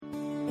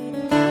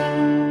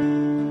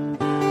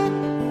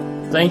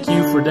Thank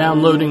you for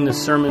downloading this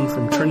sermon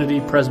from Trinity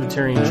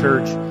Presbyterian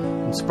Church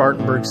in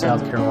Spartanburg,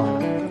 South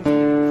Carolina.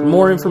 For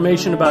more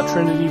information about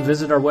Trinity,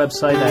 visit our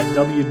website at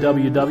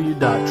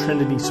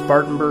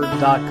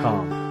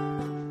www.trinityspartanburg.com.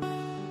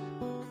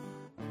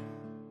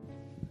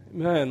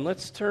 Amen.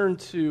 Let's turn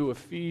to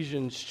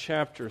Ephesians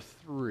chapter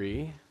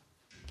 3,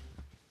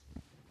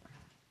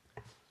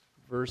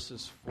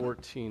 verses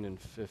 14 and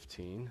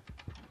 15.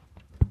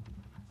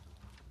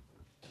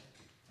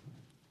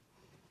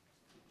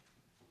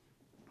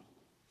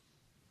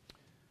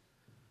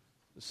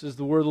 This is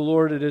the word of the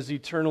Lord. It is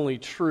eternally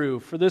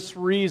true. For this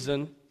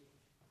reason,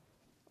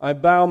 I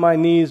bow my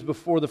knees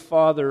before the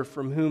Father,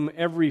 from whom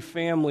every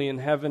family in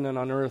heaven and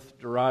on earth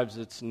derives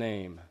its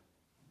name.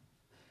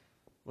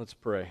 Let's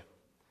pray.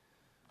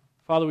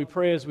 Father, we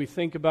pray as we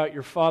think about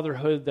your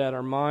fatherhood that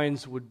our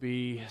minds would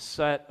be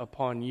set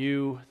upon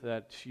you,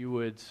 that you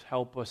would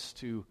help us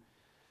to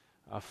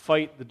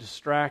fight the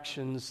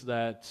distractions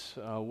that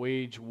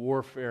wage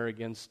warfare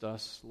against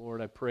us.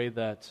 Lord, I pray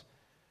that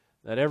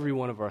every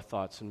one of our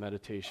thoughts and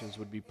meditations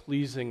would be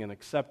pleasing and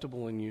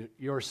acceptable in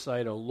your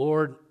sight, O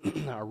Lord,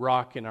 our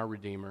rock and our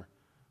Redeemer.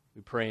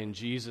 We pray in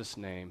Jesus'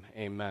 name,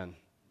 amen.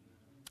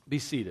 Be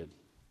seated.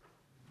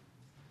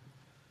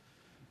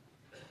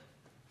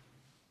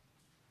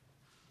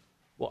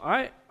 Well,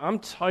 I'm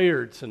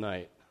tired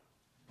tonight.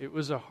 It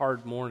was a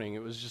hard morning.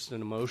 It was just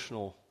an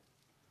emotional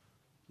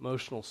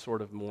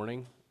sort of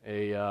morning,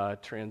 a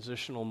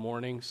transitional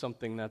morning,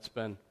 something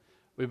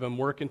we've been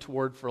working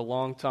toward for a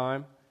long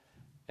time.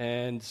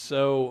 And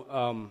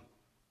so,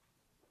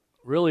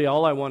 really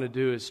all I want to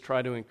do is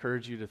try to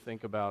encourage you to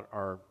think about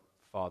our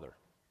Father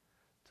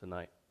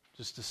tonight.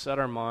 Just to set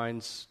our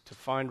minds, to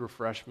find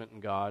refreshment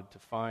in God, to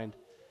find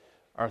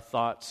our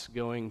thoughts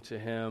going to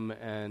Him,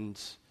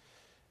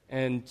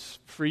 and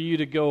for you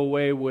to go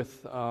away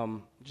with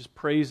just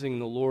praising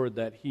the Lord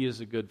that He is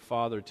a good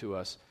Father to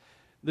us.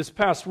 This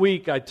past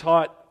week, I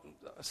taught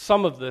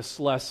some of this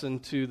lesson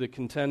to the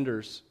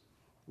contenders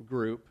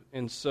group,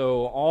 and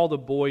so all the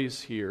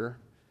boys here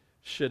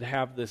should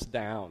have this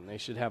down. They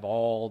should have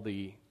all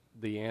the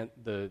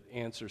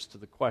answers to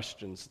the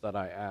questions that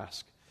I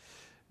ask,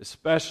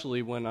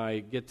 especially when I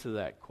get to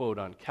that quote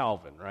on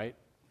Calvin, right?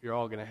 You're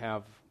all going to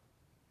have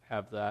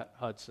that.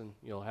 Hudson,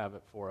 you'll have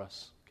it for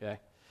us, okay?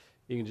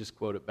 You can just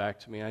quote it back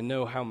to me. I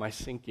know how my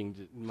teaching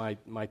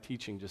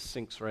just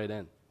sinks right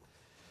in.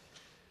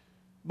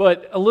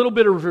 But a little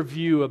bit of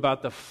review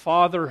about the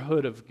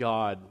fatherhood of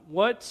God.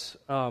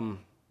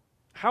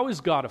 How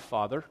is God a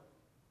father?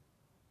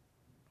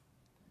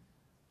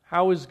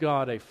 How is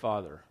God a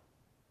father?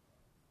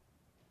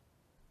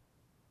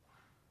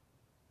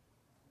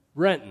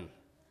 Renton.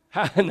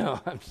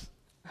 No, He's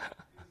a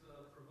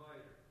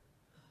provider.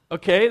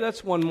 Okay,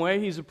 that's one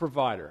way. He's a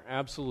provider.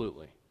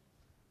 Absolutely.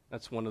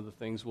 That's one of the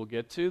things we'll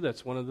get to.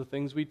 That's one of the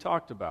things we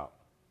talked about.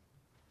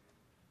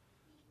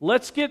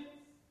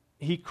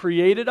 He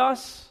created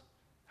us.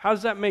 How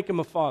does that make him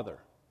a father?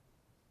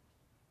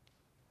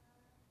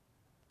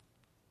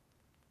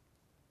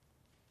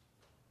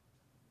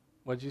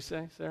 What did you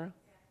say, Sarah?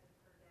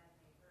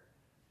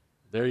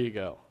 There you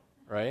go,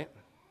 right?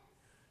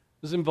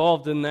 Was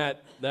involved in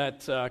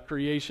that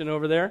creation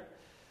over there.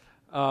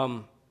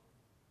 How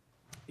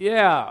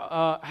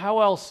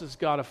else is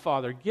God a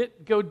father?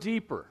 Go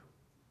deeper.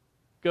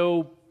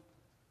 Go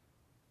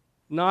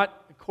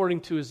not according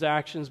to his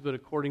actions, but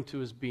according to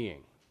his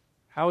being.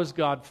 How is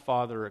God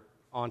father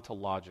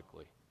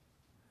ontologically?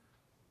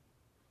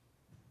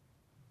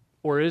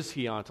 Or is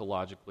he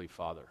ontologically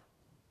father?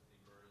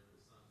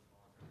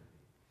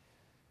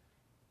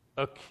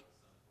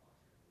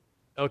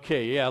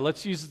 Okay, yeah,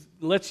 let's use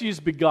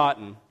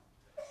begotten.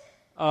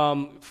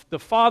 The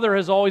Father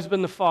has always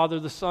been the Father,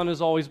 the Son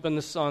has always been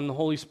the Son, the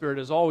Holy Spirit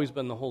has always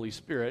been the Holy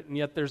Spirit, and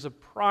yet there's a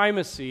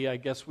primacy, I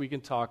guess we can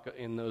talk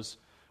in those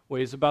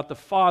ways, about the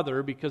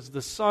Father, because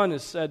the Son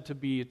is said to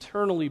be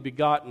eternally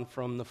begotten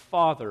from the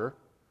Father,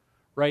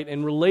 right,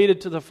 and related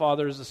to the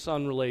Father as the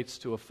Son relates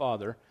to a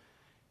Father.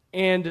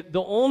 And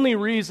the only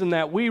reason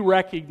that we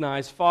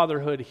recognize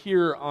fatherhood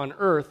here on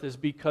earth is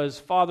because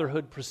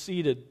fatherhood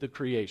preceded the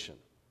creation.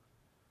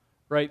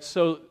 Right,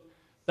 so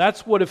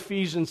that's what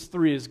Ephesians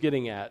 3 is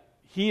getting at.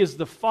 He is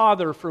the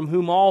Father from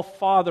whom all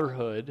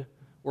fatherhood,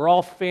 or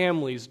all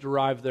families,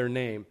 derive their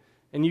name.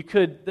 And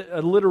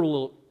a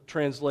literal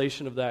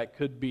translation of that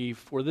could be,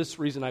 for this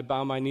reason I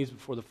bow my knees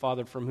before the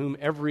Father, from whom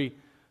every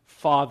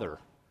father,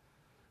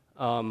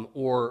 from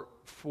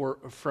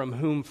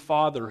whom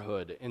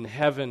fatherhood in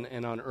heaven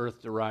and on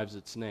earth derives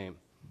its name.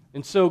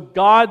 And so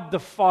God the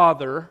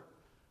Father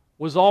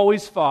was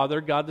always Father,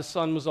 God the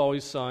Son was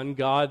always Son,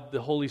 God the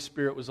Holy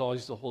Spirit was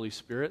always the Holy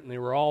Spirit, and they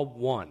were all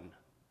one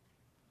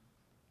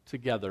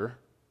together.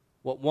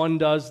 What one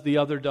does, the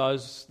other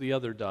does,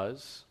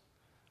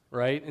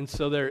 right? And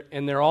so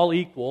they're all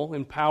equal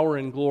in power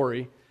and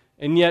glory,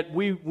 and yet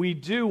we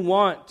do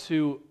want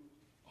to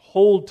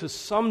hold to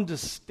some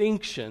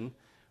distinction.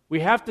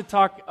 We have to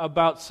talk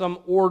about some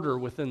order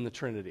within the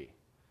Trinity,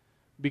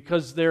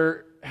 because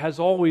there has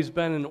always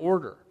been an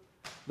order.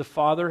 The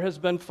Father has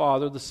been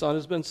Father, the Son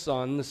has been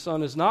Son, the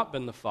Son has not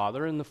been the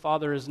Father, and the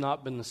Father has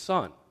not been the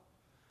Son.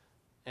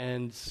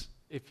 And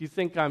if you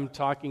think I'm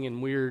talking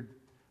in weird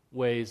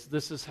ways,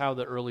 this is how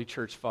the early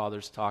church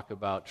fathers talk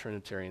about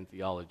Trinitarian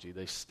theology.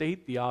 They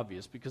state the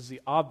obvious because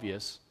the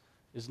obvious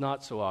is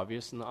not so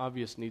obvious, and the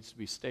obvious needs to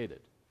be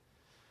stated.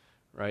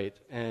 Right?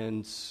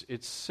 And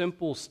it's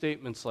simple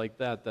statements like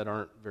that that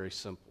aren't very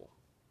simple.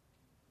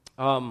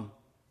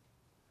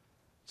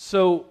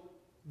 So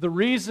the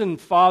reason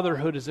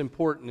fatherhood is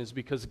important is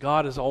because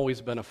God has always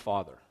been a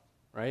father,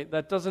 right?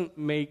 That doesn't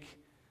make,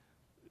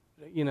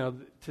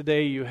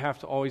 today you have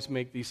to always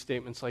make these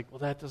statements like, well,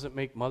 that doesn't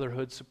make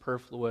motherhood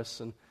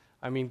superfluous. And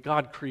I mean,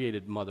 God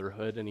created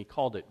motherhood and He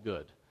called it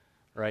good,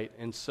 right?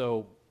 And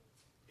so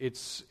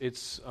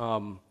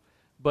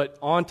but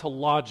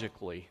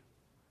ontologically,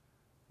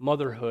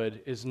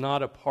 motherhood is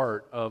not a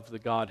part of the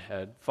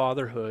Godhead.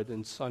 Fatherhood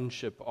and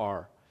sonship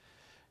are.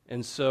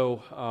 And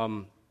so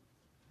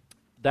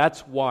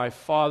that's why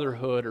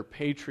fatherhood or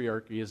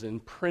patriarchy is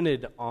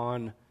imprinted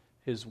on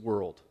His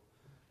world.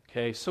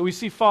 Okay, so we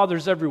see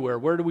fathers everywhere.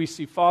 Where do we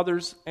see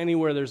fathers?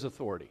 Anywhere there's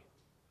authority.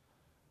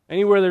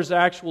 Anywhere there's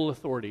actual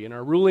authority. In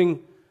our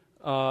ruling,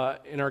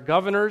 in our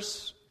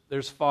governors,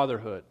 there's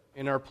fatherhood.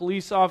 In our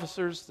police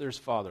officers, there's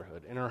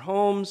fatherhood. In our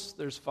homes,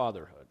 there's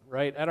fatherhood,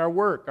 right? At our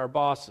work, our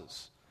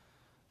bosses,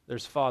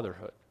 there's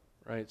fatherhood,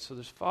 right? So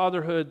there's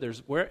fatherhood.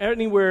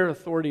 Anywhere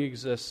authority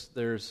exists,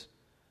 there's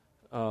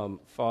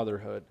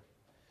fatherhood.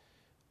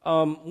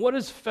 What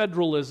is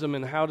federalism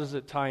and how does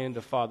it tie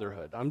into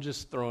fatherhood? I'm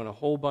just throwing a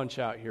whole bunch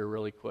out here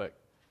really quick.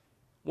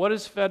 What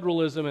is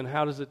federalism and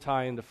how does it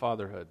tie into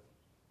fatherhood?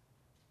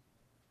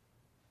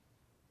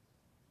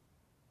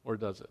 Or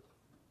does it?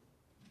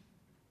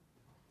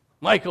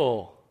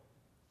 Michael.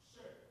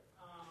 Sure.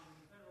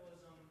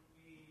 Federalism,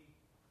 we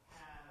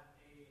have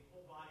a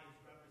whole body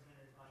that's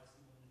represented by a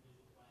single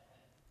individual by a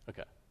head.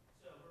 Okay.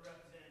 So we're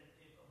represented,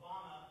 if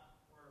Obama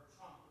or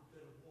Trump would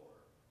go to war,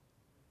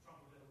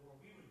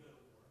 we would go to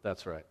war.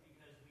 That's right.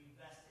 Because we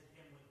vested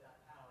him with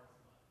that power as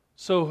well.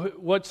 So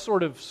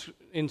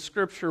in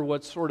Scripture,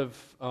 what sort of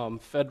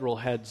federal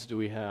heads do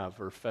we have,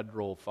 or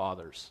federal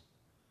fathers?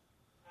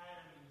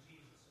 Adam and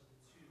Jesus are the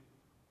two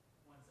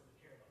ones that we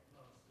care about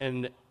most.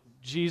 And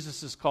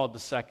Jesus is called the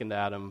second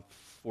Adam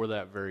for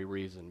that very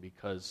reason,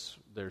 because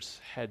there's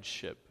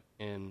headship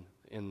in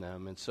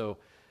them. And so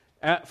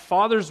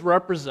fathers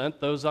represent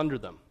those under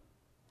them.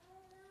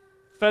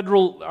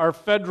 Our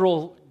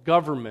federal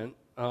government,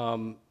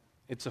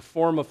 it's a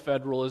form of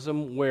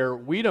federalism where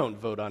we don't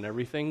vote on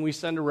everything. We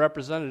send a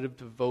representative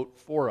to vote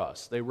for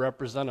us. They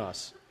represent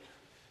us,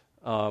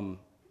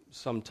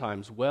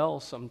 sometimes well,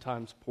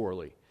 sometimes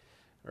poorly,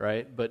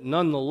 right? But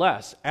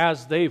nonetheless,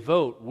 as they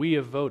vote, we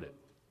have voted,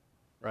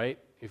 right?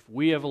 If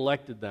we have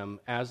elected them,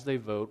 as they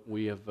vote,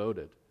 we have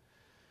voted.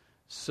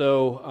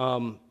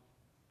 So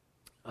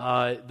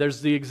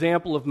there's the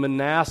example of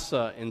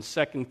Manasseh in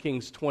 2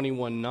 Kings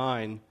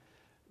 21:9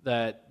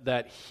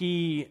 that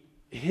he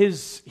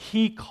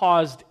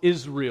caused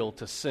Israel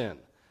to sin.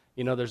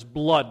 There's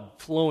blood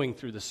flowing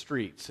through the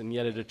streets, and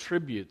yet it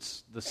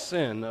attributes the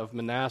sin of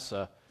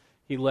Manasseh.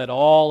 He led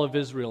all of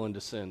Israel into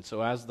sin.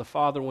 So as the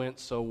father went,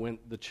 so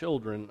went the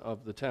children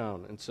of the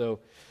town. And so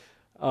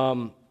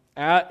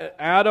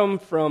Adam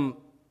from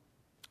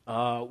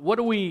what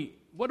do we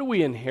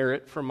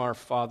inherit from our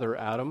father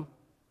Adam?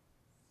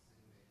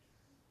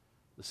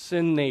 The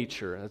sin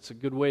nature. That's a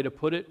good way to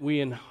put it.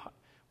 We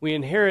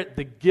inherit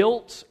the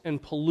guilt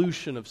and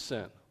pollution of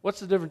sin.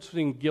 What's the difference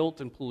between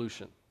guilt and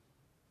pollution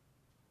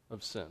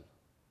of sin?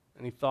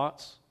 Any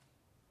thoughts?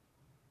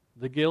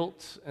 The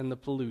guilt and the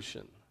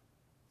pollution.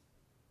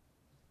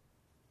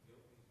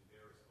 Guilt means we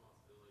bear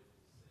responsibility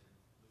for sin.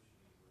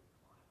 Pollution means we're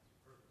inclined to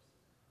purpose.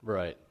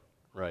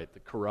 Right. The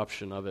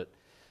corruption of it.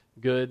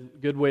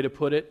 Good way to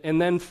put it.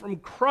 And then from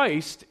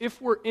Christ,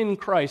 if we're in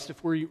Christ,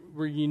 if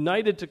we're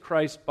united to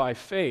Christ by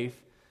faith,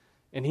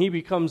 and He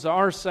becomes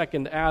our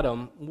second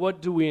Adam,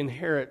 what do we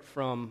inherit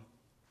from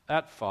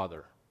that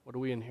Father? What do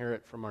we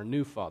inherit from our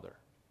new Father?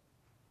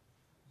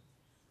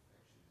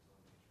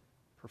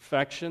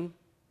 Perfection,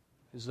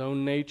 His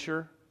own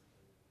nature,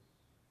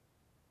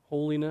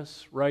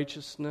 holiness,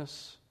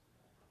 righteousness,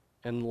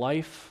 and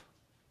life,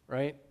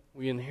 right?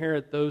 We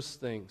inherit those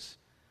things.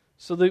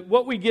 So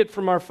what we get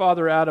from our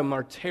father Adam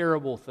are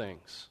terrible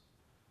things.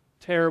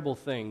 Terrible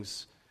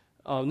things.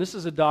 This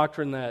is a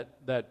doctrine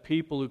that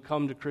people who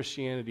come to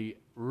Christianity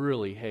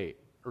really hate,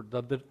 or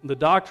the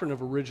doctrine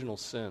of original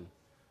sin,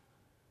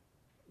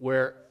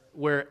 where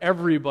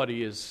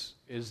everybody is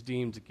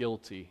deemed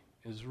guilty,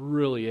 is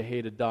really a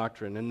hated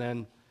doctrine. And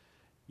then,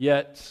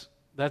 yet,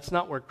 that's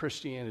not where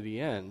Christianity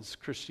ends.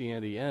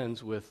 Christianity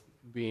ends with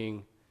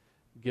being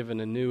given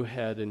a new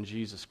head in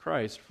Jesus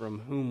Christ, from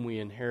whom we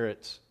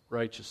inherit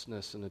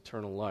righteousness and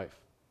eternal life.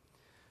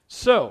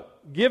 So,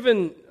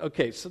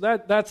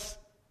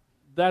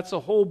 that's a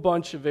whole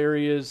bunch of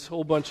areas,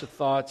 whole bunch of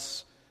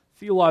thoughts,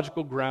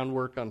 theological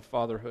groundwork on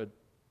fatherhood.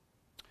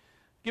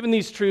 Given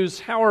these truths,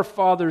 how are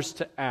fathers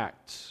to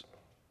act?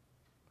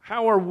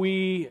 How are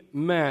we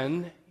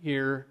men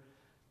here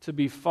to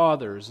be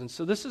fathers. And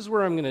so this is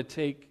where I'm going to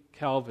take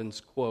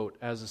Calvin's quote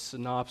as a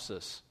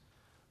synopsis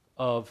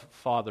of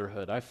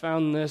fatherhood. I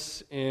found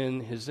this in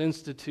his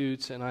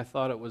Institutes, and I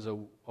thought it was a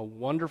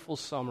wonderful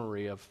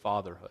summary of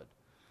fatherhood.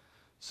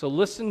 So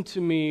listen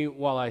to me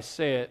while I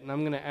say it, and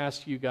I'm going to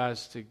ask you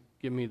guys to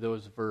give me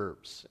those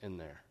verbs in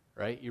there,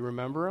 right? You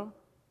remember them?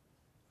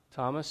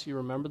 Thomas, you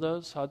remember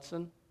those?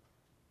 Hudson?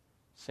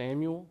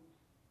 Samuel?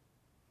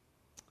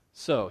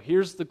 So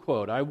here's the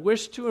quote. I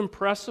wish to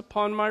impress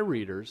upon my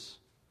readers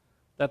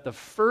that the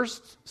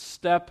first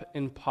step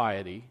in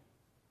piety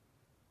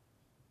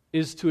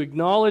is to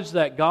acknowledge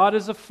that God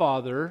is a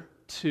father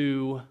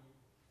to...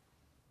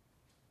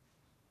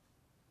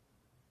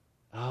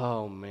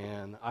 Oh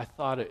man, I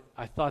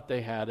thought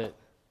they had it.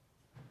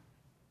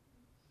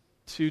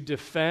 To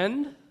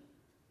defend,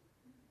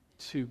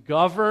 to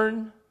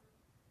govern,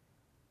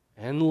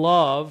 and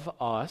love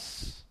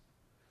us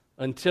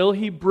until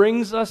he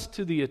brings us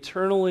to the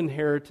eternal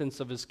inheritance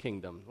of his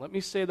kingdom. Let me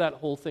say that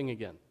whole thing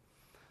again.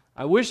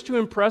 I wish to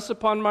impress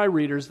upon my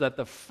readers that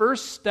the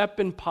first step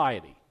in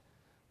piety,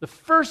 the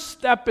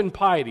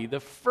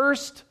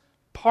first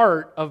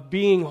part of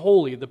being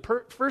holy,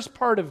 the first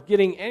part of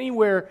getting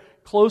anywhere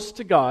close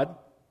to God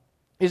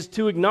is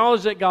to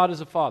acknowledge that God is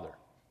a father.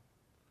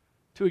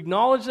 To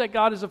acknowledge that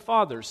God is a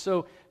father.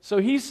 So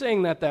he's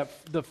saying that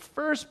the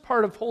first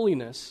part of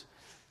holiness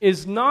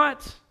is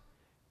not,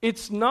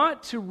 it's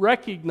not to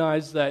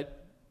recognize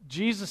that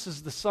Jesus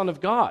is the Son of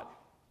God.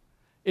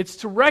 It's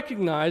to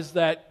recognize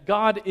that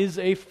God is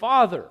a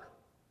father,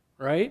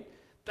 right?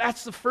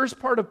 That's the first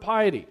part of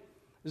piety,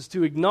 is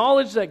to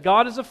acknowledge that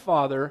God is a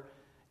father,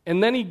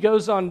 and then he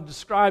goes on and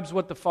describes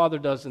what the Father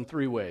does in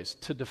three ways: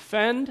 to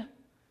defend,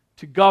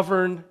 to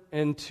govern,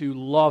 and to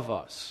love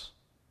us,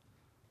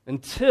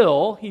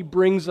 until he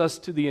brings us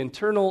to the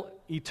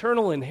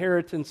eternal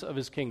inheritance of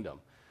his kingdom.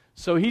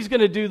 So he's going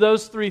to do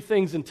those three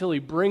things until he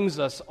brings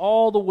us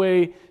all the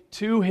way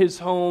to his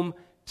home,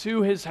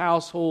 to his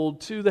household,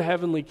 to the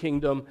heavenly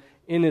kingdom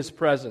in his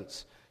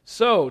presence.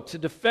 So, to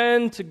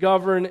defend, to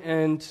govern,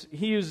 and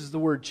he uses the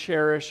word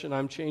cherish, and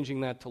I'm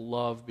changing that to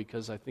love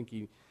because I think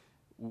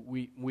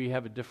we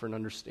have a different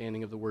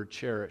understanding of the word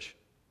cherish.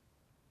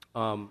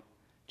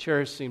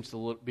 Cherish seems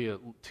to be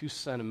too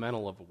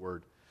sentimental of a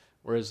word,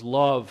 whereas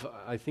love,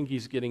 I think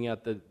he's getting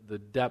at the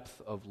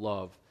depth of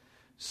love.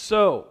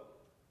 So,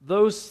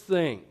 those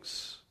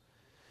things,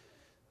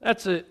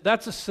 that's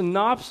a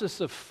synopsis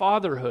of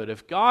fatherhood.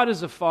 If God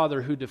is a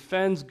father who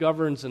defends,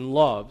 governs, and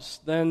loves,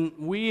 then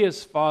we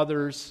as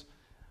fathers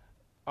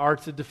are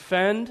to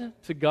defend,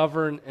 to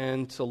govern,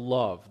 and to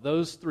love.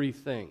 Those three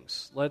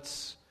things.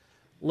 Let's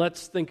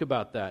think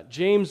about that.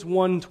 James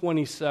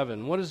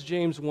 1:27. What does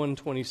James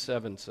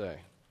 1:27 say?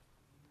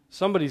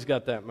 Somebody's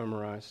got that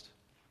memorized.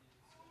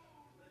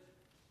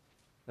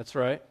 That's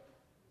right.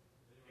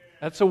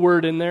 That's a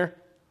word in there.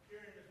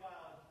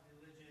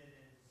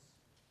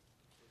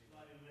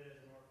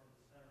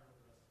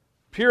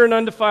 Pure and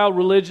undefiled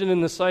religion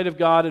in the sight of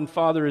God and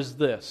Father is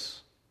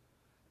this: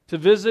 to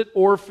visit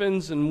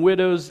orphans and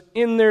widows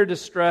in their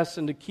distress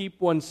and to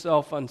keep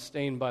oneself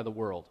unstained by the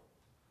world.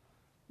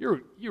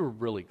 You were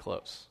really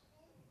close.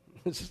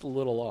 It's just a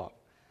little off.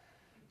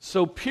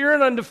 So pure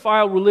and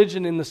undefiled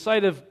religion in the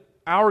sight of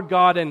our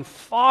God and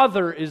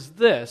Father is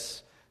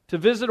this: to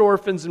visit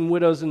orphans and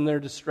widows in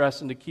their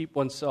distress and to keep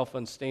oneself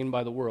unstained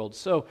by the world.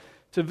 So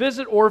to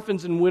visit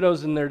orphans and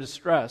widows in their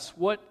distress,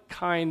 what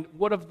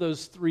of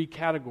those three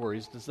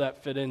categories does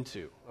that fit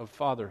into of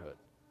fatherhood?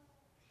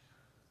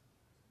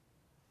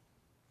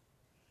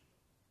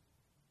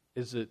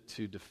 Is it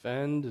to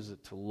defend? Is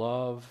it to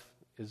love?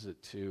 Is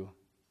it to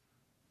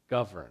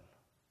govern?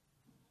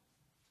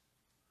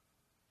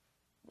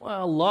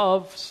 Well,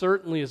 love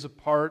certainly is a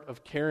part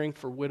of caring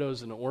for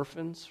widows and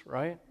orphans,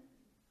 right?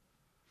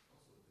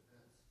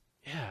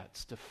 Yeah,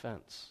 it's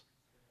defense.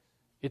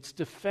 It's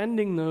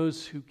defending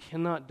those who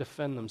cannot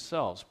defend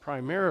themselves,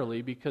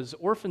 primarily because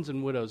orphans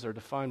and widows are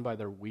defined by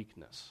their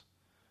weakness,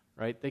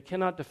 right? They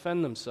cannot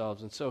defend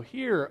themselves. And so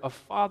here, a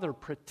father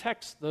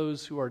protects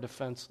those who are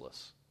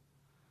defenseless,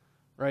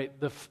 right?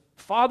 The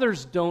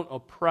fathers don't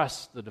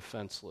oppress the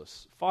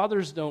defenseless.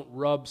 Fathers don't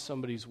rub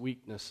somebody's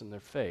weakness in their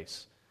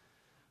face.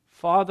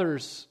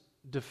 Fathers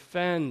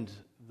defend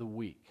the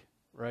weak,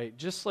 right?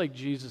 Just like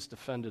Jesus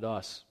defended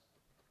us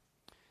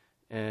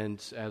and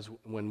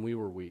when we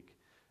were weak.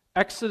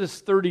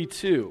 Exodus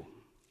 32.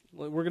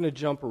 We're going to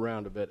jump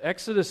around a bit.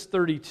 Exodus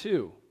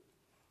 32,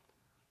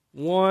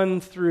 1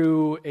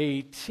 through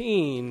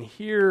 18.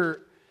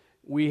 Here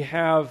we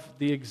have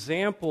the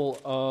example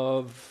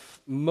of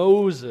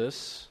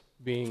Moses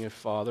being a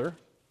father.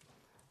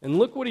 And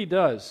look what he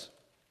does.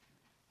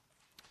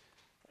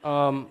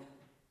 Now,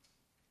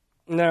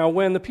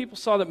 when the people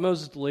saw that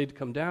Moses delayed to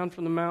come down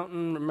from the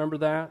mountain, remember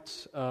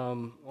that?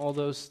 All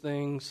those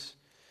things.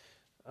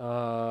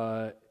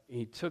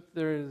 He took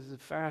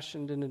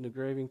fashioned in an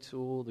engraving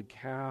tool, the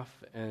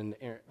calf, and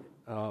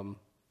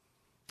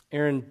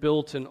Aaron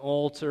built an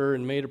altar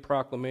and made a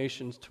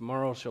proclamation,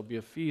 tomorrow shall be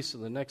a feast.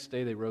 And the next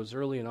day they rose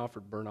early and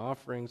offered burnt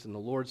offerings. And the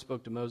Lord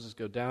spoke to Moses,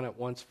 go down at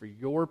once, for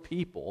your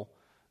people,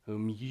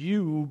 whom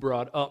you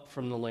brought up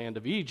from the land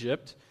of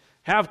Egypt,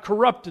 have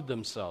corrupted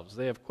themselves.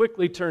 They have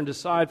quickly turned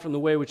aside from the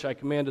way which I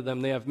commanded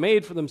them. They have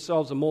made for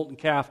themselves a molten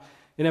calf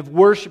and have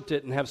worshipped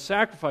it and have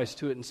sacrificed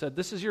to it and said,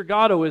 this is your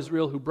God, O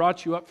Israel, who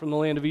brought you up from the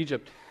land of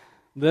Egypt.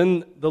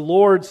 Then the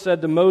Lord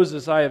said to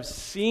Moses, I have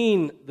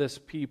seen this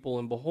people,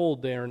 and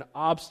behold, they are an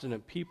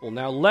obstinate people.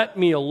 Now let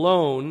me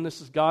alone, this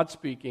is God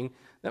speaking,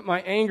 that my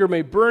anger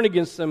may burn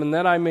against them, and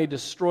that I may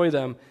destroy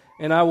them,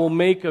 and I will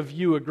make of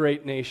you a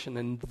great nation.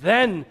 And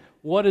then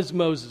what does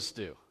Moses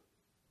do?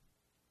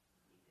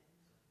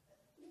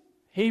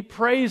 He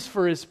prays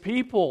for his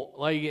people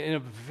like in a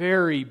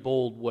very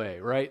bold way,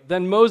 right?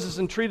 Then Moses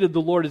entreated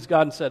the Lord his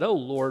God and said, oh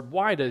Lord,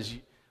 why does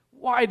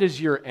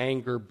your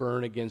anger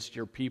burn against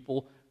your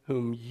people,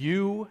 whom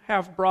you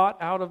have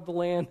brought out of the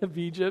land of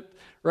Egypt,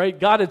 right?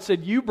 God had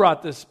said, you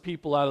brought this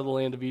people out of the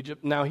land of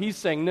Egypt. Now he's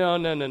saying,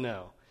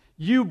 no.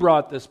 You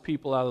brought this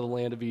people out of the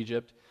land of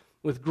Egypt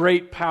with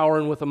great power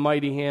and with a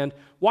mighty hand.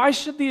 Why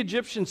should the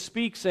Egyptians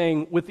speak,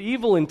 saying, with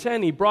evil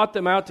intent he brought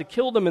them out to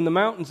kill them in the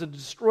mountains and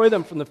destroy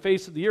them from the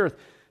face of the earth?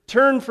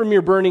 Turn from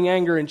your burning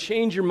anger and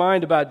change your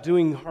mind about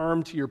doing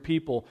harm to your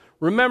people.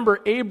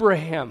 Remember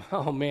Abraham,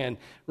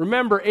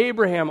 remember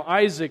Abraham,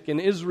 Isaac, and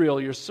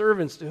Israel, your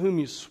servants, to whom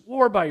you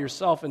swore by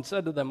yourself and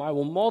said to them, I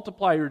will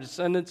multiply your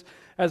descendants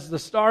as the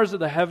stars of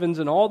the heavens,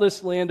 and all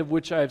this land of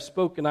which I have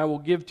spoken I will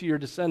give to your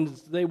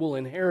descendants. They will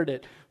inherit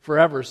it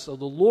forever. So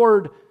the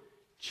Lord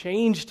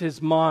changed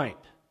his mind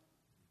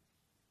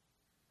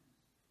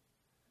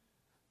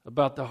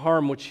about the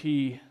harm which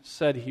he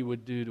said he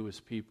would do to his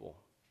people.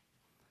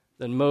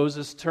 Then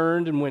Moses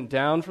turned and went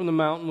down from the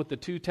mountain with the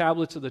 2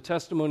 tablets of the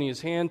testimony in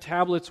his hand,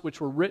 tablets which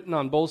were written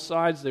on both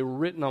sides. They were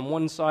written on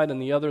one side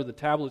and the other. The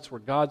tablets were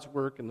God's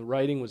work, and the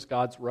writing was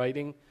God's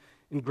writing,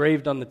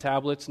 engraved on the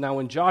tablets. Now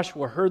when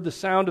Joshua heard the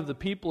sound of the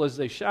people as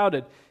they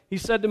shouted, he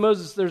said to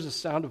Moses, there's a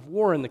sound of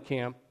war in the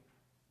camp.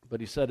 But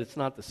he said, it's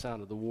not the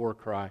sound of the war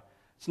cry.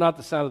 It's not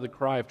the sound of the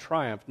cry of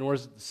triumph, nor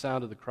is it the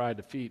sound of the cry of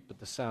defeat, but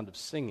the sound of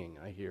singing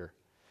I hear.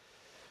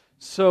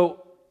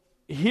 So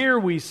here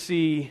we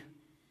see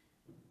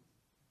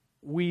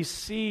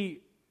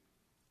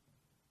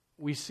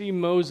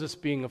Moses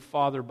being a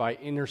father by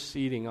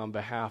interceding on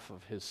behalf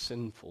of his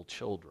sinful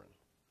children.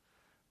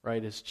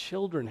 Right? His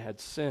children had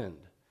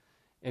sinned,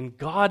 and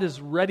God is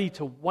ready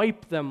to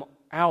wipe them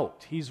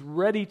out. He's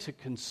ready to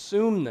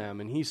consume them,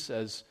 and he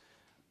says,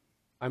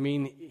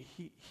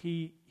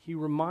 he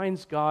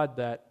reminds God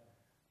that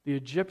the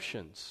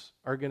Egyptians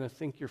are going to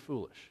think you're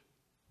foolish.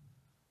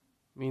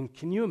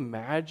 Can you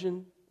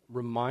imagine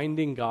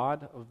reminding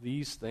God of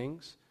these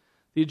things?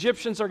 The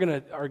Egyptians are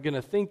going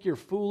to think you're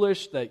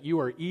foolish, that you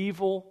are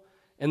evil.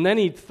 And then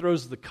he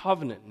throws the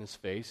covenant in his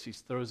face. He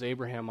throws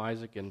Abraham,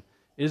 Isaac, and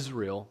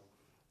Israel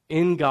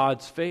in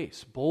God's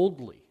face,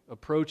 boldly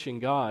approaching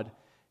God.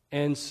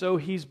 And so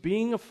he's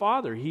being a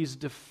father.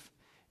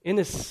 In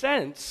a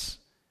sense,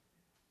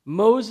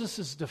 Moses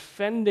is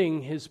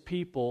defending his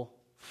people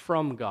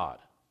from God.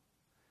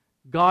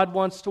 God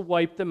wants to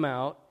wipe them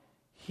out.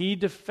 He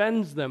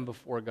defends them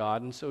before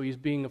God, and so he's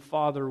being a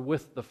father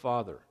with the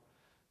Father.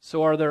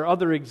 So are there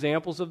other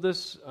examples of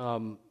this?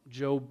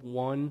 Job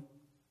 1.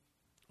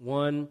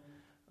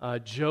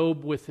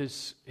 Job with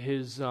his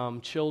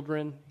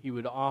children, he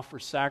would offer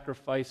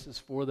sacrifices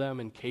for them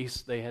in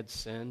case they had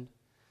sinned.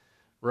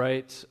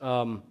 Right?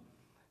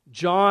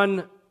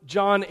 John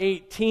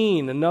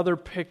 18, another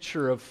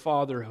picture of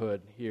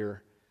fatherhood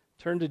here.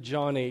 Turn to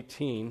John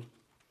 18.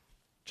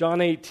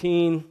 John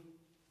 18,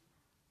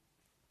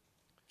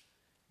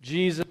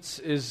 Jesus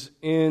is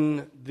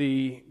in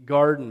the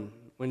garden.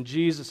 When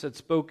Jesus had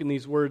spoken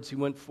these words, he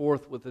went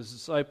forth with his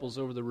disciples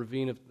over the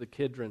ravine of the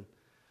Kidron,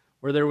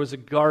 where there was a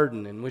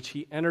garden in which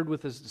he entered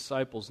with his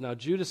disciples. Now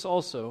Judas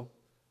also,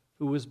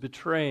 who was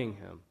betraying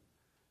him,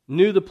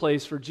 knew the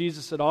place, for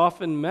Jesus had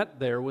often met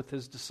there with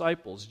his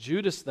disciples.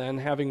 Judas then,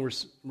 having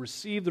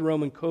received the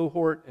Roman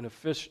cohort and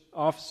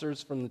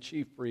officers from the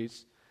chief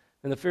priests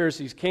and the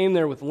Pharisees, came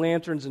there with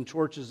lanterns and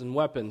torches and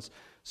weapons.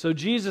 So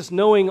Jesus,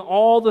 knowing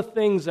all the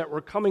things that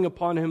were coming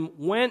upon him,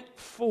 went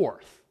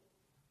forth,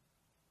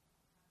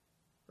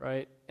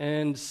 right,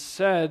 and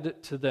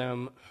said to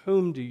them,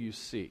 whom do you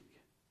seek?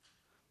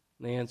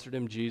 And they answered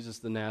him, Jesus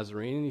the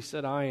Nazarene. And he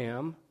said, I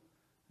am.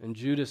 And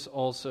Judas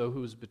also,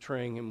 who was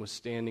betraying him, was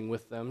standing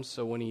with them.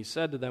 So when he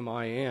said to them,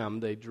 I am,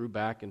 they drew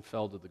back and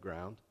fell to the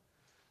ground.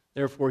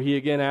 Therefore he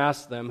again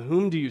asked them,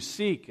 whom do you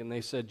seek? And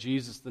they said,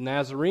 Jesus the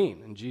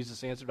Nazarene. And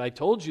Jesus answered, I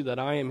told you that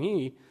I am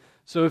he.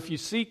 So if you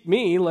seek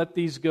me, let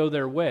these go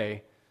their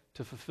way,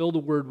 to fulfill the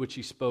word which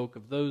he spoke,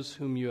 of those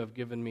whom you have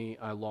given me,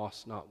 I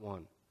lost not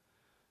one.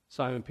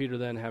 Simon Peter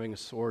then, having a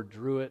sword,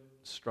 drew it,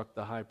 struck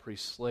the high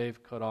priest's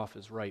slave, cut off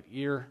his right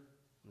ear.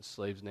 The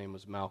slave's name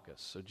was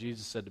Malchus. So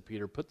Jesus said to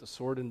Peter, put the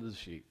sword into the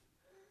sheath.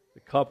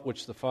 The cup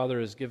which the Father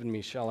has given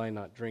me, shall I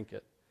not drink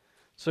it?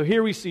 So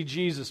here we see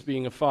Jesus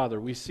being a father.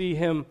 We see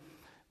him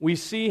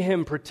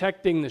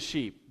protecting the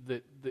sheep.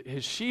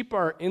 his sheep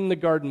are in the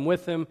garden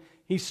with him.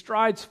 He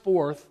strides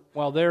forth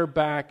while they're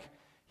back.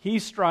 He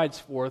strides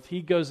forth.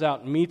 He goes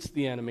out and meets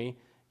the enemy.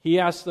 He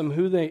asks them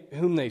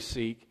whom they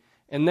seek.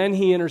 And then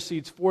he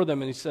intercedes for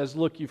them and he says,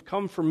 look, you've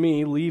come for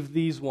me. Leave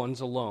these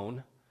ones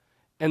alone.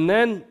 And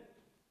then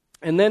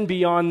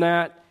beyond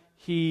that,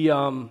 he's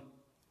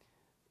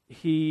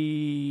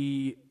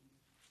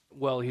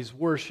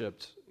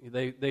worshipped.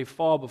 They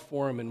fall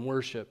before him in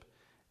worship.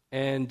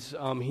 And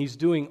he's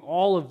doing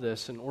all of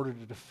this in order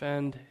to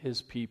defend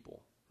his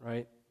people,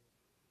 right?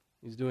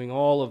 He's doing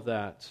all of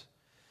that.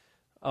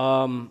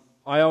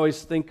 I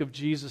always think of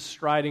Jesus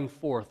striding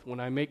forth when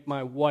I make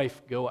my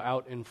wife go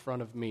out in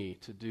front of me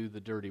to do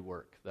the dirty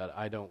work that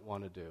I don't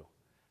want to do.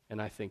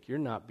 And I think, you're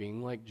not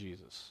being like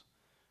Jesus.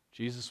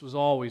 Jesus was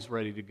always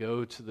ready to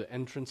go to the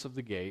entrance of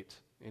the gate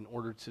in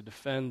order to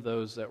defend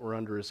those that were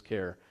under his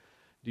care.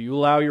 Do you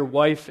allow your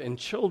wife and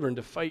children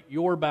to fight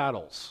your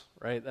battles?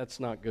 Right? That's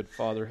not good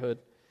fatherhood.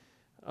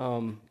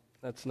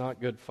 That's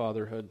not good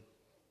fatherhood.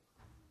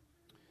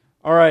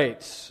 All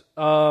right.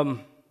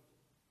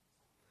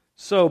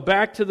 So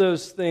back to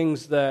those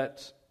things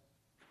that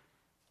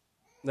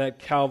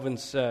Calvin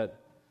said.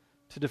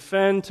 To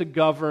defend, to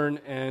govern,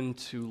 and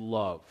to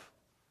love.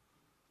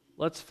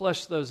 Let's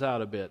flesh those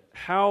out a bit.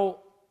 How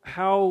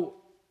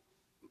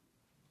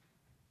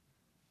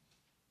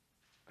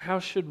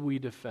should we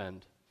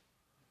defend?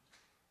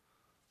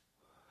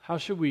 How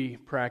should we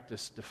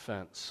practice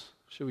defense?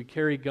 Should we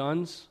carry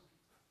guns?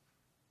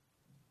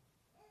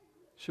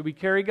 Should we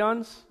carry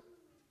guns?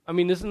 I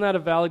mean, isn't that a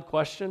valid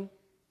question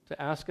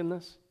to ask in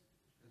this?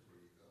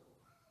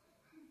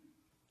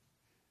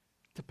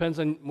 Depends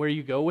on where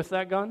you go with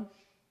that gun.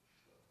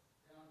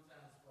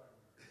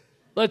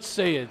 Let's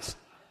say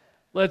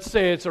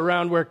it's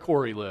around where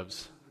Corey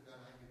lives.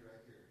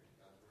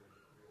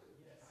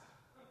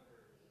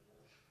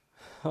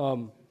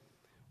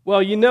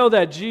 Well, you know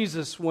that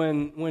Jesus,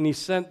 when he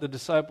sent the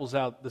disciples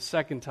out the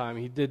second time,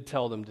 he did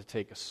tell them to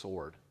take a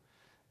sword.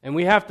 And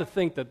we have to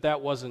think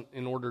that wasn't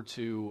in order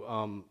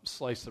to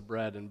slice the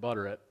bread and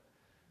butter it,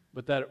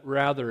 but that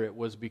rather it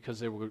was because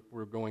they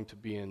were going to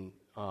be in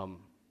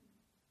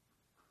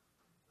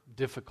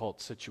difficult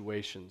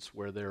situations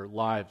where their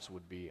lives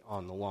would be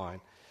on the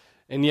line.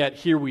 And yet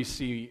here we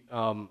see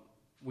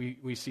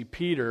we see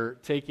Peter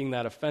taking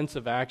that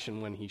offensive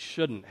action when he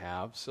shouldn't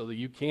have, so that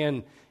you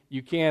can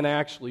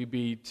actually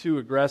be too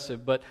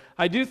aggressive. But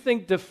I do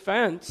think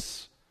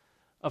defense,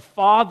 a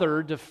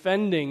father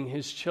defending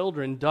his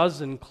children,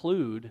 does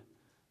include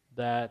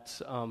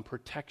that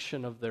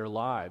protection of their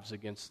lives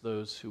against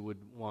those who would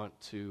want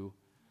to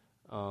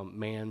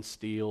man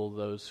steal,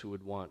 those who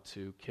would want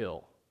to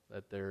kill.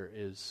 That there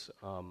is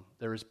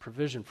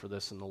provision for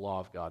this in the law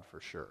of God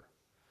for sure,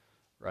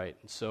 right?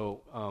 And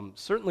so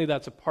certainly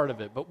that's a part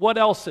of it. But what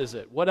else is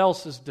it? What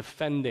else is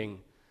defending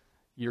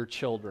your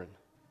children?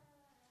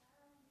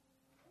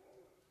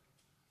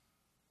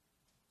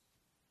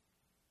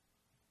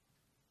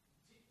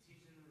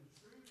 Teaching them the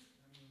truth.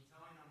 I mean,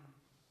 telling them,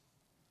 teaching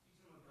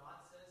them what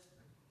God says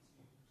to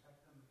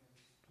protect them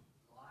against the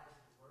lies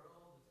of the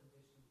world, the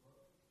temptation of the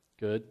world.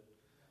 Good.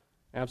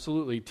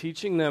 Absolutely.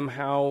 Teaching them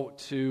how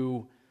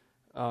to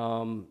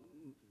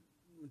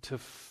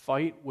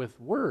fight with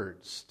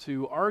words,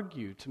 to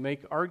argue, to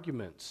make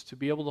arguments, to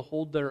be able to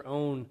hold their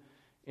own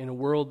in a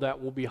world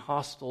that will be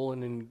hostile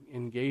and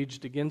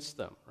engaged against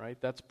them. Right?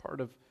 That's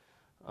part of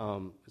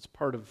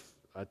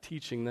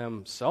teaching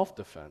them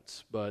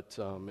self-defense, but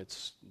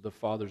it's the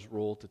father's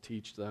role to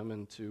teach them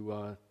and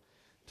to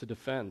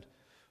defend.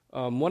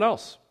 What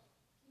else?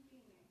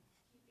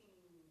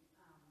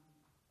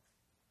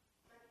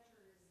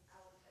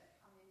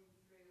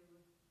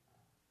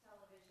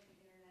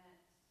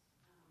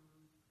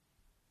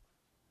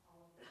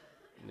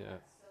 Yeah.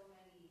 So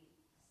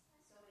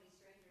many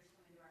strangers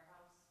come into our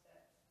house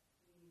that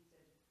we need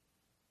to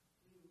defend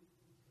your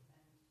children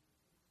from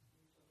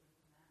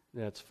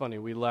that. Yeah, it's funny.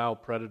 We allow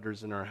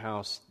predators in our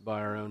house by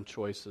our own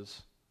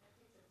choices. That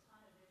takes a ton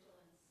of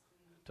vigilance.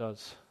 It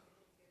does. As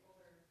kids get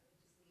older, it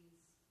just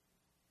means,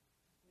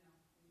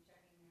 you're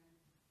checking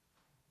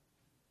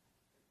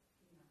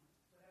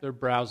Their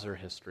browser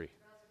history.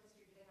 browser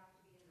history. Do they have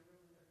to be in the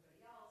room with everybody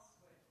else?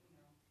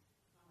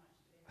 How much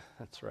do they have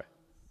That's right.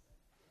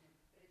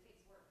 But it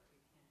takes work. You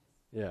can't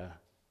just Yeah.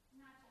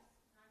 not just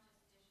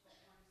digital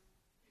forms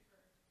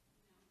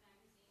for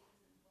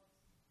magazines and books.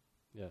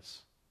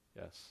 Yes.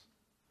 Yes.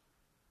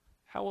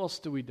 How else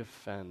do we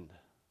defend? You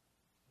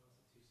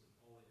also teach them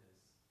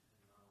holiness,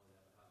 and not only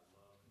that, but how to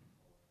love in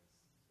holiness,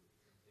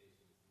 so the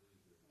temptation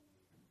is to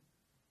lose it.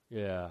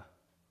 Yeah.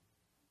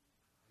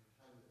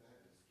 Time with that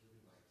is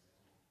living by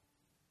example.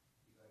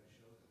 You got to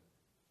show them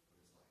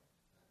what it's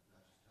like,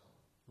 not just tell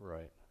them.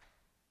 Right.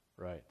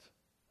 Right.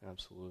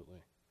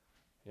 Absolutely.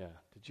 Yeah.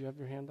 Did you have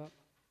your hand up?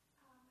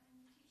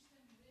 And teach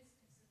them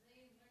wisdom so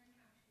they learn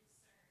how to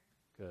discern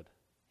Good.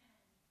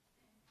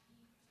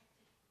 and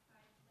be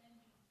protected by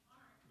them being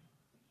armed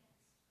against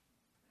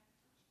manipulation.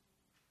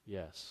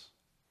 Yes.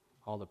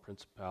 All the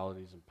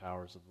principalities and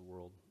powers of the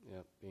world,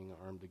 being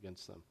armed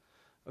against them.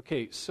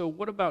 Okay, so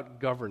what about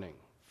governing?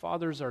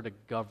 Fathers are to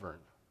govern.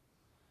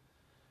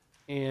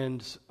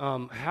 And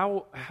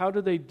how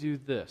do they do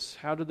this?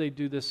 How do they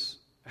do this?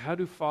 How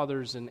do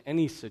fathers in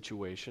any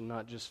situation,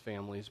 not just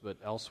families but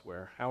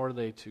elsewhere, how are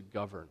they to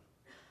govern?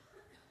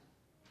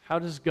 How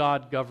does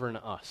God govern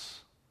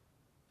us?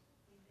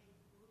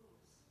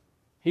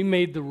 He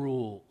made the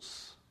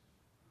rules.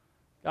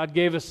 God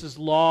gave us His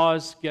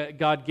laws.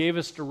 God gave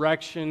us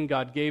direction.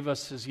 God gave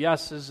us His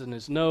yeses and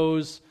His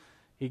nos.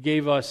 He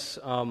gave us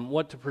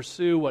what to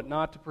pursue, what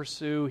not to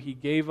pursue. He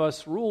gave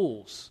us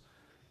rules.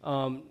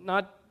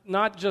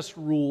 Not just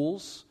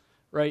rules,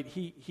 right?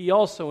 He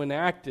also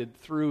enacted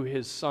through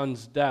His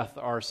Son's death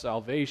our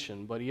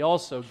salvation, but He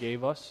also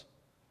gave us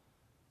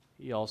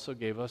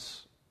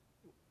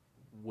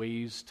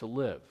ways to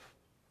live.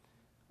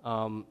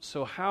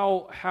 So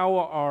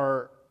how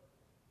are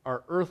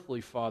our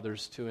earthly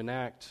fathers to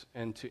enact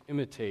and to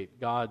imitate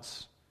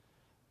God's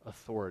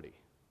authority?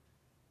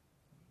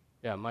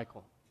 Yeah,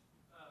 Michael.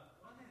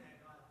 One thing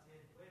that God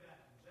did way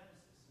back in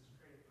Genesis is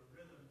create a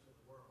rhythm to the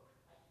world,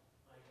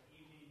 like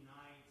evening,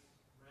 night,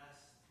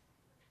 rest.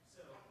 So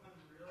one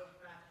real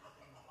practical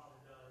thing the Father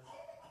does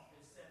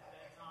is set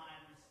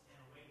bedtimes and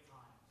awake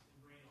times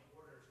to bring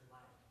order to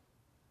life.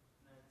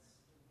 And that's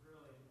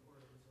really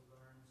important to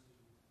learn to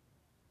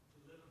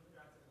live a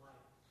productive life,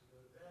 to go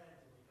to bed,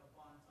 to wake up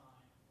on time,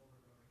 over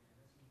and over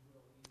again. This is real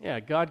easy. Yeah,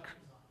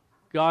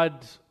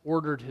 God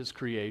ordered His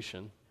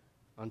creation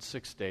on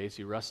 6 days.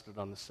 He rested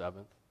on the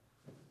seventh.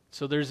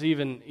 So there's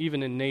even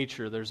in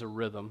nature, there's a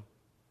rhythm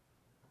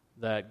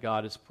that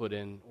God has put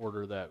in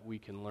order that we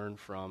can learn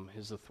from.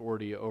 His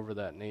authority over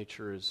that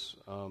nature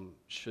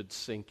should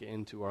sink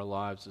into our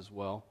lives as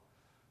well.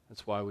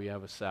 That's why we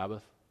have a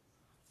Sabbath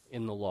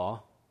in the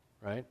law,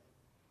 right?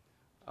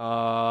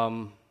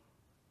 How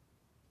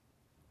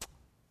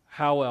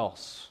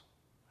else?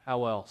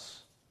 How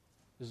else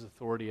is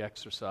authority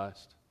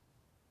exercised?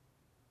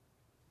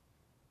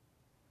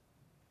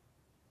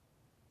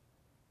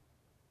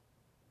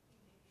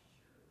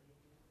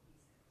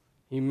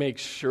 He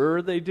makes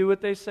sure they do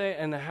what they say.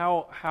 And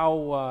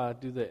how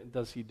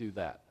does He do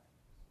that?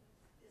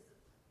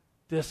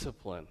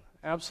 Discipline.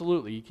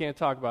 Absolutely. You can't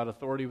talk about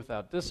authority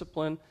without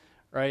discipline,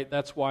 right?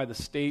 That's why the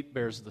state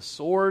bears the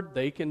sword.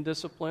 They can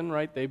discipline,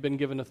 right? They've been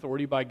given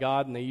authority by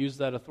God, and they use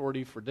that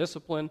authority for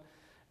discipline,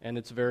 and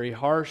it's very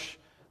harsh.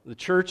 The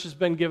church has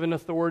been given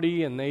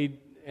authority, and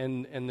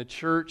the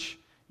church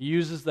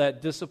uses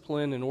that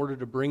discipline in order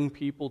to bring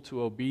people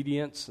to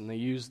obedience, and they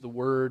use the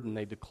word, and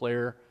they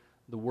declare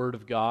the Word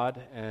of God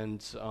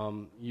and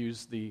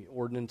use the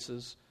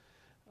ordinances.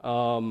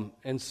 And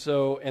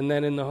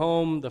then in the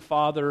home, the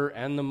father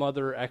and the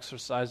mother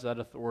exercise that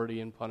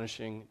authority in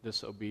punishing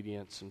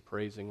disobedience and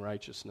praising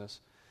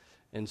righteousness.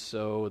 And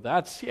so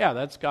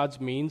that's God's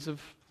means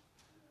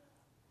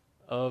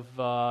of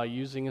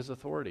using His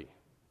authority.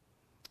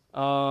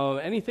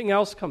 Anything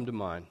else come to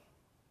mind?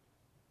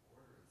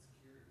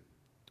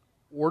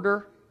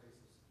 Order?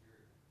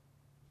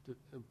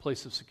 A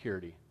place of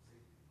security.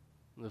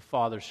 The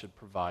father should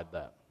provide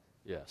that.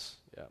 Yes,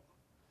 yeah.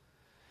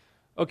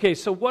 Okay,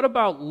 so what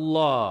about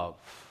love?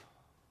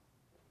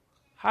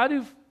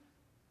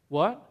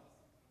 What?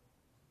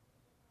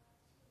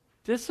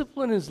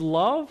 Discipline is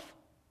love?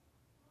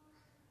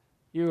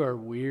 You are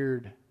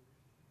weird.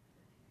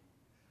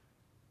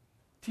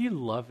 Do you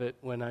love it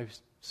when I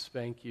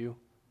spank you,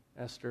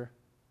 Esther?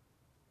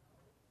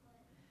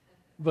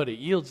 But it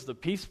yields the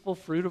peaceful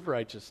fruit of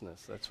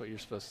righteousness. That's what you're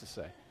supposed to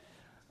say.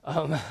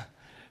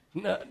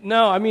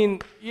 No, I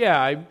mean,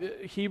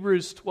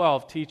 Hebrews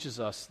 12 teaches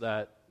us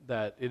that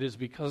it is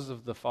because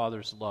of the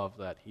Father's love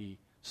that He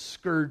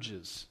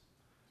scourges,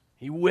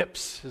 He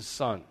whips His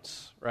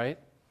sons, right?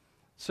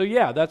 So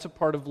that's a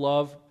part of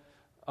love,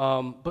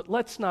 but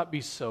let's not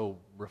be so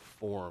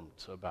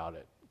reformed about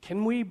it.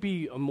 Can we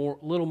be a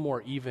little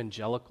more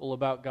evangelical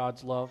about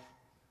God's love?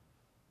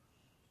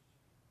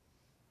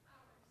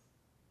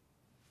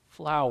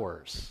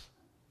 Flowers.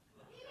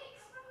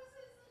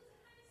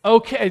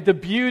 Okay, the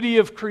beauty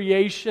of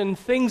creation,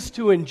 things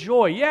to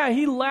enjoy. Yeah,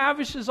 He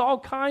lavishes all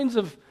kinds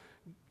of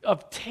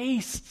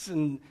tastes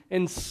and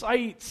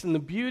sights and the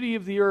beauty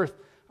of the earth.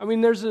 I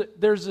mean, there's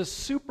a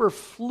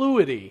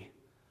superfluity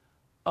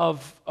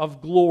of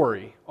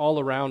glory all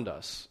around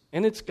us.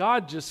 And it's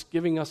God just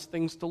giving us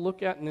things to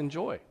look at and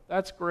enjoy.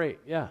 That's great.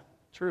 Yeah,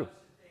 true.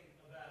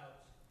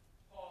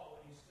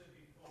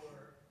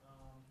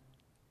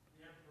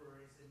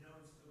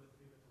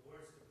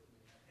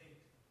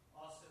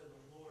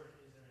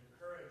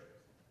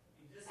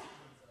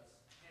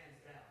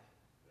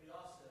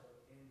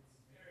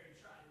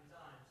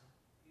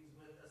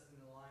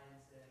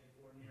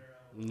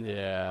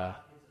 Yeah.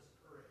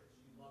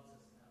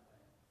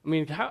 I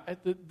mean,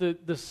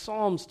 the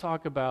Psalms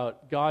talk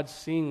about God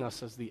seeing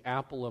us as the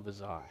apple of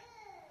His eye,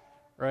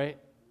 right?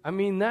 I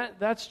mean,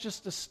 that's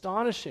just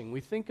astonishing.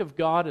 We think of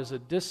God as a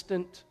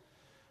distant,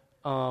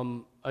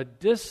 powerful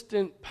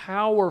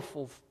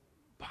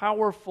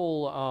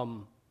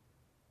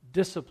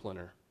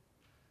discipliner,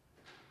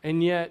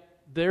 and yet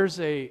there's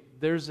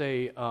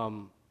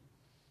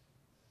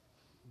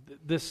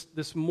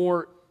this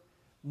more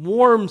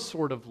warm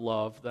sort of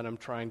love that I'm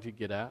trying to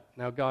get at.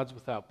 Now, God's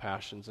without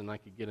passions, and I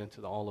could get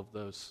into all of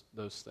those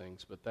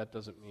things, but that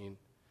doesn't mean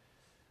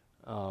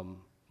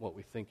what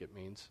we think it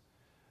means.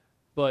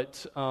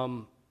 But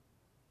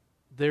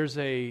there's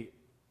a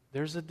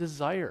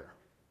desire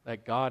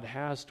that God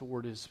has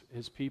toward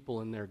his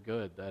people and their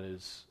good that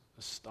is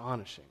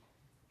astonishing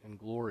and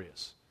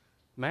glorious.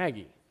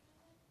 Maggie.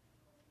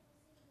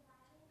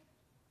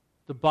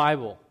 The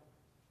Bible.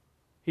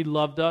 He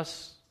loved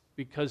us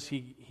because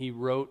he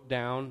wrote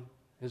down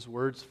his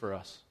words for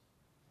us.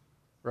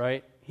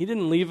 Right? He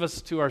didn't leave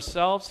us to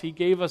ourselves. He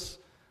gave us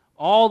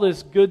all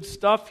this good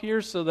stuff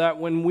here so that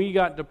when we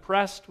got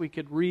depressed, we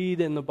could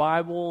read in the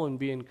Bible and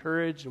be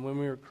encouraged. And when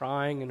we were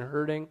crying and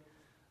hurting,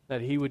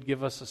 that he would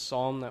give us a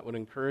psalm that would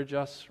encourage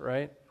us,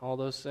 right? All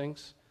those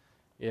things.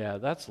 Yeah,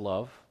 that's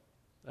love.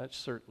 That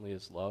certainly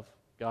is love.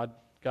 God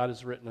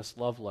has written us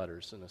love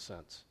letters in a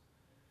sense.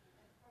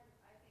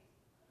 I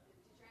think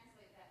to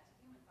translate that to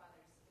human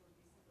fathers, it would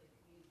be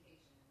simply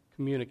Communication,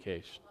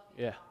 communication. A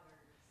loving yeah. father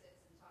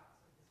sits and talks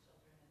with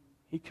his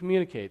children. He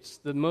communicates.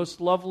 The most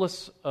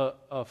loveless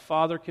a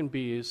father can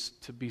be is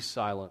to be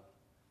silent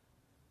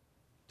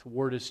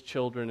toward his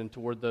children and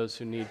toward those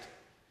who need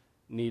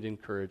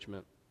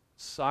encouragement.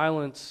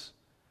 Silence,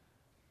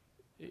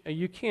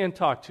 you can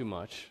talk too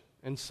much,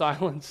 and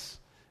silence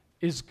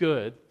is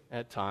good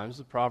at times.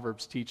 The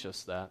Proverbs teach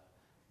us that.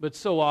 But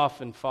so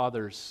often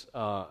fathers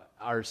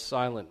are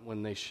silent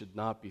when they should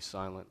not be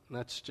silent. And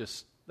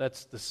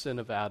that's the sin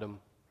of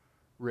Adam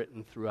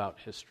written throughout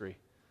history,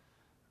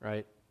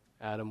 right?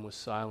 Adam was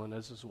silent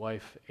as his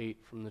wife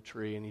ate from the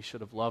tree, and he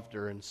should have loved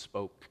her and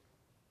spoke.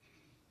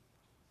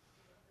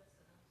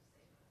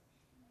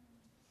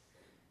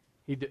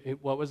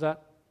 What was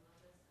that?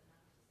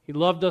 He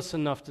loved us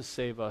enough to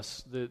save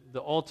us. The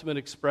ultimate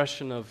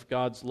expression of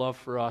God's love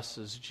for us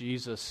is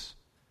Jesus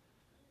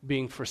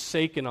being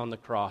forsaken on the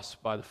cross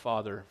by the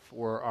Father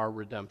for our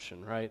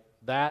redemption, right?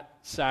 That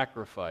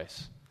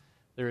sacrifice.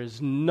 There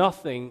is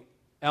nothing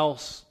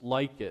else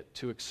like it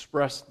to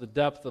express the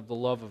depth of the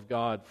love of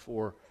God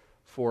for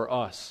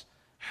us.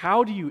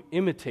 How do you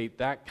imitate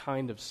that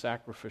kind of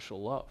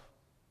sacrificial love?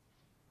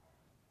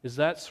 Is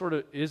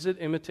it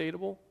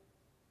imitatable?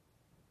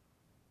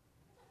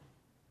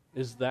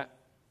 Is that...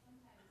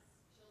 Sometimes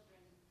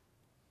children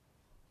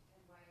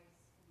and wives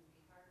can be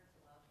hard to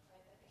love.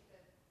 I think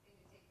the thing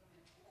to take from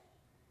it is,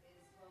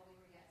 well, we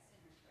were yet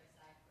sinners, Christ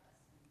died for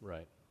us. And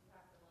Right. you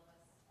have to love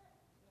us.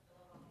 You have to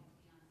love all things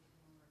beyond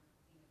even when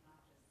we're being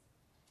obnoxious.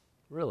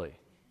 Really?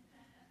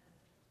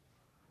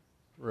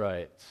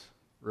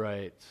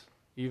 Right.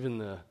 Even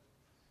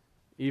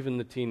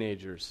the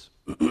teenagers,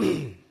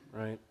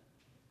 right?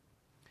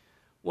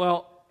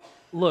 Well,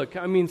 look,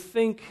 I mean,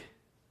 think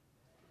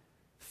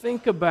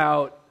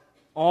about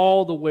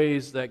all the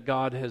ways that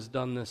God has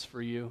done this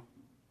for you.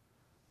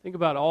 Think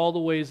about all the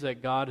ways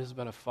that God has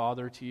been a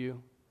father to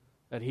you,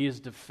 that he has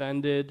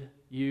defended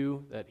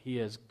you, that he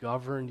has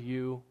governed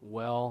you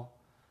well.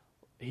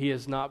 He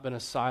has not been a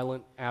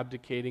silent,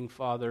 abdicating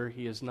father.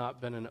 He has not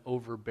been an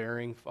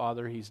overbearing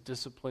father. He's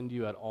disciplined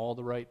you at all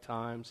the right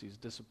times. He's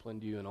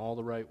disciplined you in all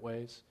the right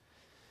ways.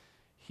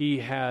 He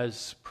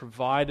has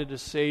provided a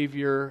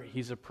Savior.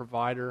 He's a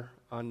provider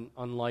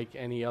unlike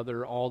any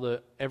other.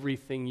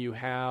 Everything you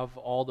have,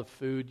 all the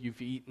food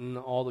you've eaten,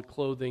 all the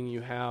clothing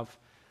you have,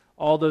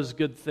 all those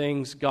good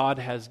things God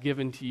has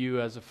given to you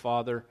as a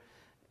father,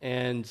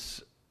 and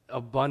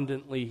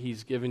abundantly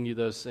he's given you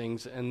those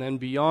things. And then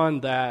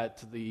beyond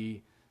that,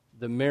 the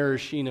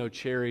maraschino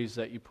cherries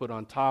that you put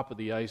on top of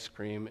the ice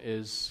cream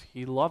is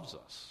he loves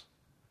us.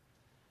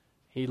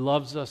 He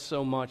loves us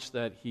so much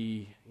that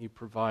he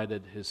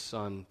provided his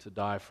son to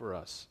die for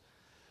us.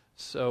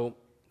 So,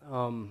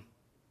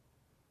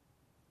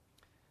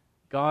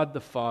 God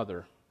the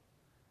Father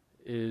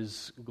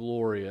is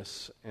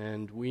glorious,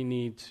 and we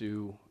need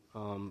to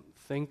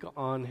think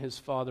on his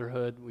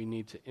fatherhood. We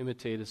need to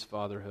imitate his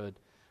fatherhood.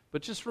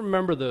 But just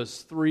remember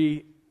those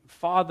three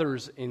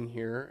fathers in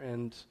here,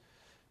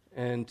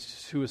 and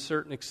to a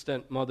certain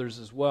extent mothers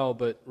as well,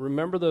 but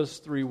remember those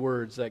three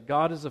words, that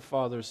God is a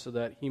father so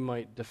that he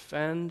might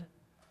defend,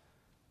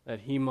 that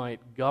he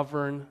might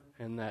govern,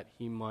 and that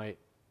he might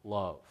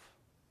love.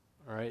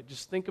 All right?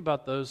 Just think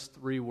about those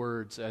three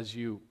words as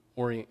you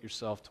orient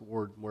yourself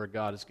toward where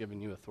God has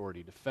given you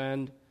authority.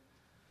 Defend,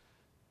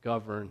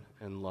 govern,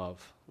 and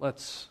love.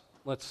 Let's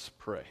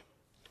pray.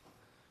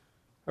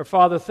 Our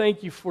Father,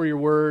 thank you for your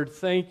word.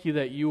 Thank you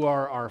that you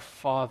are our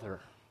Father.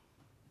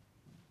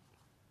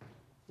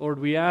 Lord,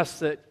 we ask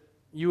that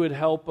you would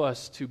help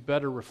us to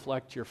better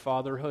reflect your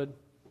fatherhood,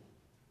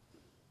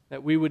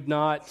 that we would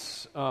not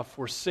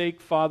forsake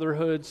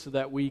fatherhood so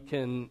that we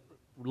can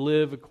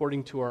live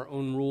according to our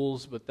own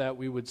rules, but that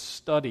we would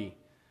study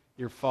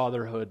your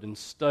fatherhood and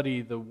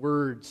study the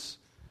words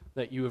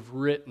that you have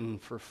written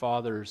for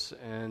fathers,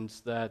 and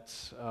that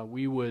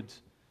we would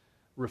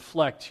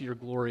reflect your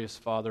glorious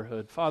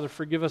fatherhood. Father,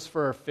 forgive us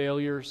for our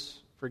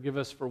failures. Forgive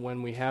us for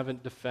when we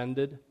haven't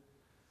defended.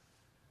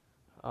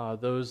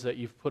 those that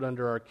you've put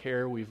under our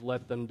care, we've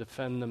let them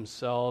defend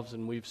themselves,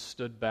 and we've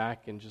stood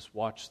back and just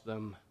watched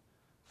them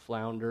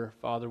flounder.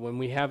 Father, when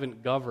we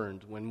haven't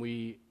governed, when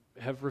we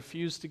have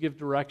refused to give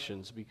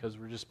directions because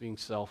we're just being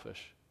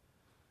selfish.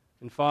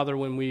 And Father,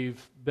 when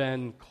we've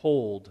been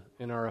cold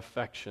in our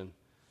affection,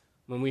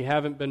 when we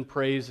haven't been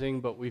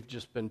praising, but we've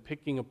just been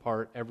picking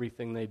apart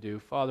everything they do,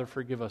 Father,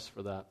 forgive us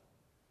for that.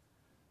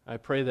 I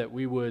pray that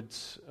we would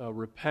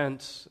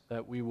repent,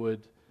 that we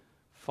would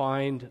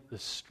find the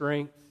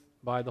strength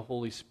by the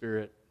Holy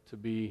Spirit to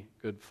be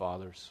good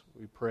fathers.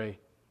 We pray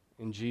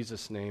in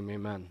Jesus' name,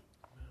 amen.